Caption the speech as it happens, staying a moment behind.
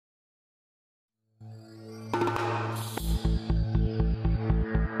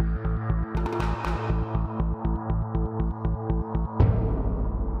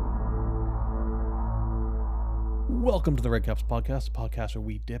Welcome to the Red Caps Podcast, a podcast where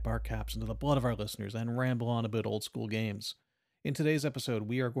we dip our caps into the blood of our listeners and ramble on about old school games. In today's episode,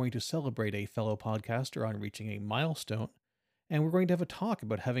 we are going to celebrate a fellow podcaster on reaching a milestone, and we're going to have a talk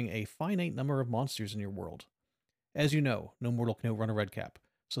about having a finite number of monsters in your world. As you know, no mortal can outrun a red cap,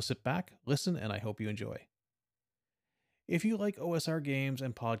 so sit back, listen, and I hope you enjoy. If you like OSR games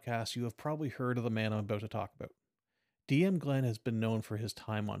and podcasts, you have probably heard of the man I'm about to talk about. DM Glenn has been known for his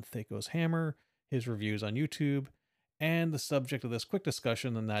time on Thaco's Hammer, his reviews on YouTube, and the subject of this quick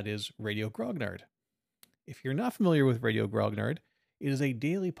discussion, and that is Radio Grognard. If you're not familiar with Radio Grognard, it is a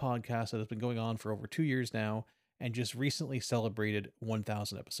daily podcast that has been going on for over 2 years now and just recently celebrated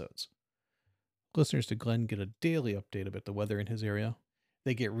 1,000 episodes. Listeners to Glenn get a daily update about the weather in his area.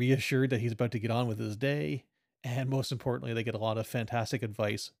 They get reassured that he's about to get on with his day, and most importantly, they get a lot of fantastic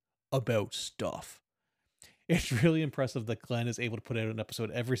advice about stuff. It's really impressive that Glenn is able to put out an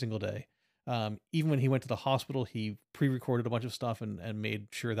episode every single day. Even when he went to the hospital, he pre-recorded a bunch of stuff and made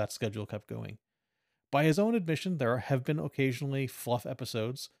sure that schedule kept going. By his own admission, there have been occasionally fluff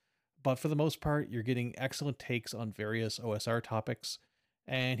episodes, but for the most part, you're getting excellent takes on various OSR topics,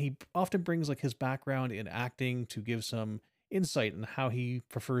 and he often brings like his background in acting to give some insight on how he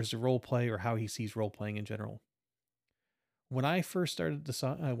prefers to roleplay or how he sees role-playing in general. When I first started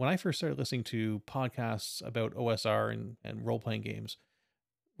listening to podcasts about OSR and role-playing games,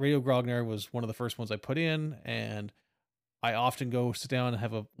 Radio Grognard was one of the first ones I put in, and I often go sit down and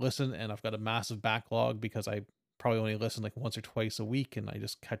have a listen, and I've got a massive backlog because I probably only listen like once or twice a week, and I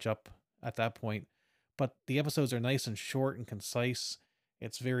just catch up at that point. But the episodes are nice and short and concise.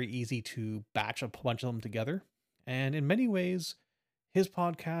 It's very easy to batch a bunch of them together. And in many ways, his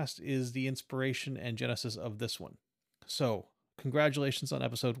podcast is the inspiration and genesis of this one. So, congratulations on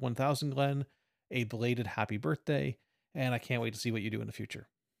episode 1000, Glenn. A belated happy birthday, and I can't wait to see what you do in the future.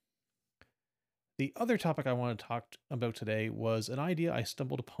 The other topic I want to talk about today was an idea I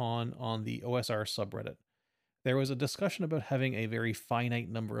stumbled upon on the OSR subreddit. There was a discussion about having a very finite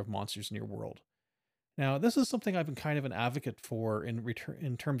number of monsters in your world. Now, this is something I've been kind of an advocate for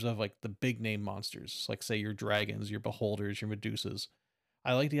in terms of like the big name monsters, like say your dragons, your beholders, your medusas.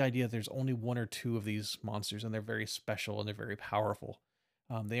 I like the idea that there's only one or two of these monsters, and they're very special and they're very powerful.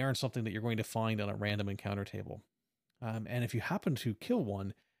 They aren't something that you're going to find on a random encounter table. And if you happen to kill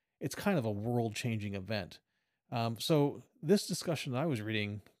one, it's kind of a world-changing event. So this discussion that I was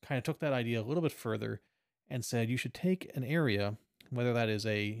reading kind of took that idea a little bit further and said you should take an area, whether that is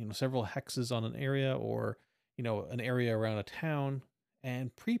several hexes on an area or an area around a town,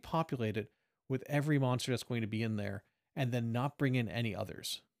 and pre-populate it with every monster that's going to be in there, and then not bring in any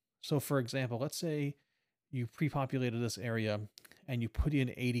others. So for example, let's say you pre-populated this area and you put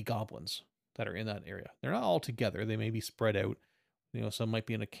in 80 goblins that are in that area. They're not all together. They may be spread out. Some might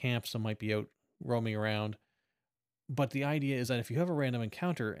be in a camp, some might be out roaming around. But the idea is that if you have a random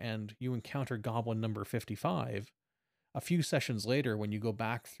encounter and you encounter goblin number 55, a few sessions later, when you go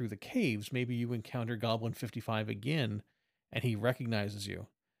back through the caves, maybe you encounter goblin 55 again and he recognizes you.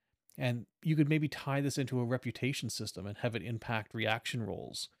 And you could maybe tie this into a reputation system and have it impact reaction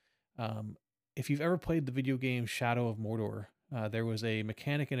rolls. If you've ever played the video game Shadow of Mordor, there was a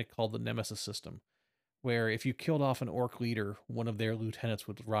mechanic in it called the Nemesis system, where if you killed off an orc leader, one of their lieutenants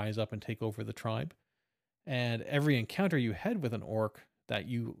would rise up and take over the tribe. And every encounter you had with an orc that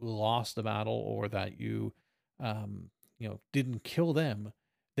you lost the battle or that you, didn't kill them,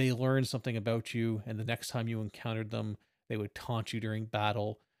 they learned something about you. And the next time you encountered them, they would taunt you during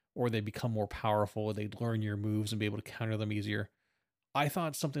battle, or they become more powerful, or they'd learn your moves and be able to counter them easier. I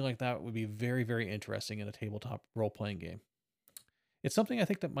thought something like that would be very, very interesting in a tabletop role-playing game. It's something I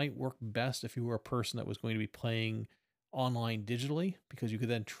think that might work best if you were a person that was going to be playing online digitally, because you could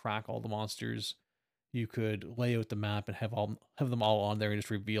then track all the monsters. You could lay out the map and have them all on there and just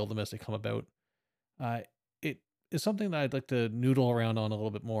reveal them as they come about. It is something that I'd like to noodle around on a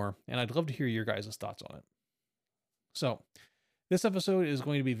little bit more, and I'd love to hear your guys' thoughts on it. So, this episode is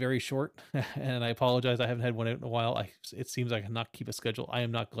going to be very short, and I apologize. I haven't had one out in a while. It seems I cannot keep a schedule. I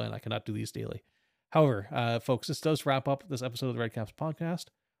am not Glenn. I cannot do these daily. However, folks, this does wrap up this episode of the Red Caps podcast.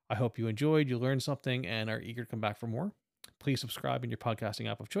 I hope you enjoyed, you learned something, and are eager to come back for more. Please subscribe in your podcasting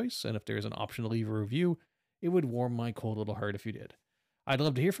app of choice, and if there's an option to leave a review, it would warm my cold little heart if you did. I'd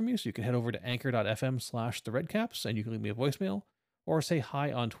love to hear from you, so you can head over to anchor.fm/theredcaps, and you can leave me a voicemail, or say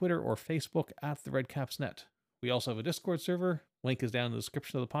hi on Twitter or Facebook at the Redcapsnet. We also have a Discord server. Link is down in the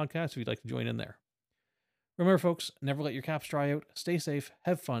description of the podcast if you'd like to join in there. Remember, folks, never let your caps dry out. Stay safe.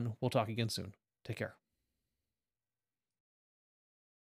 Have fun. We'll talk again soon. Take care.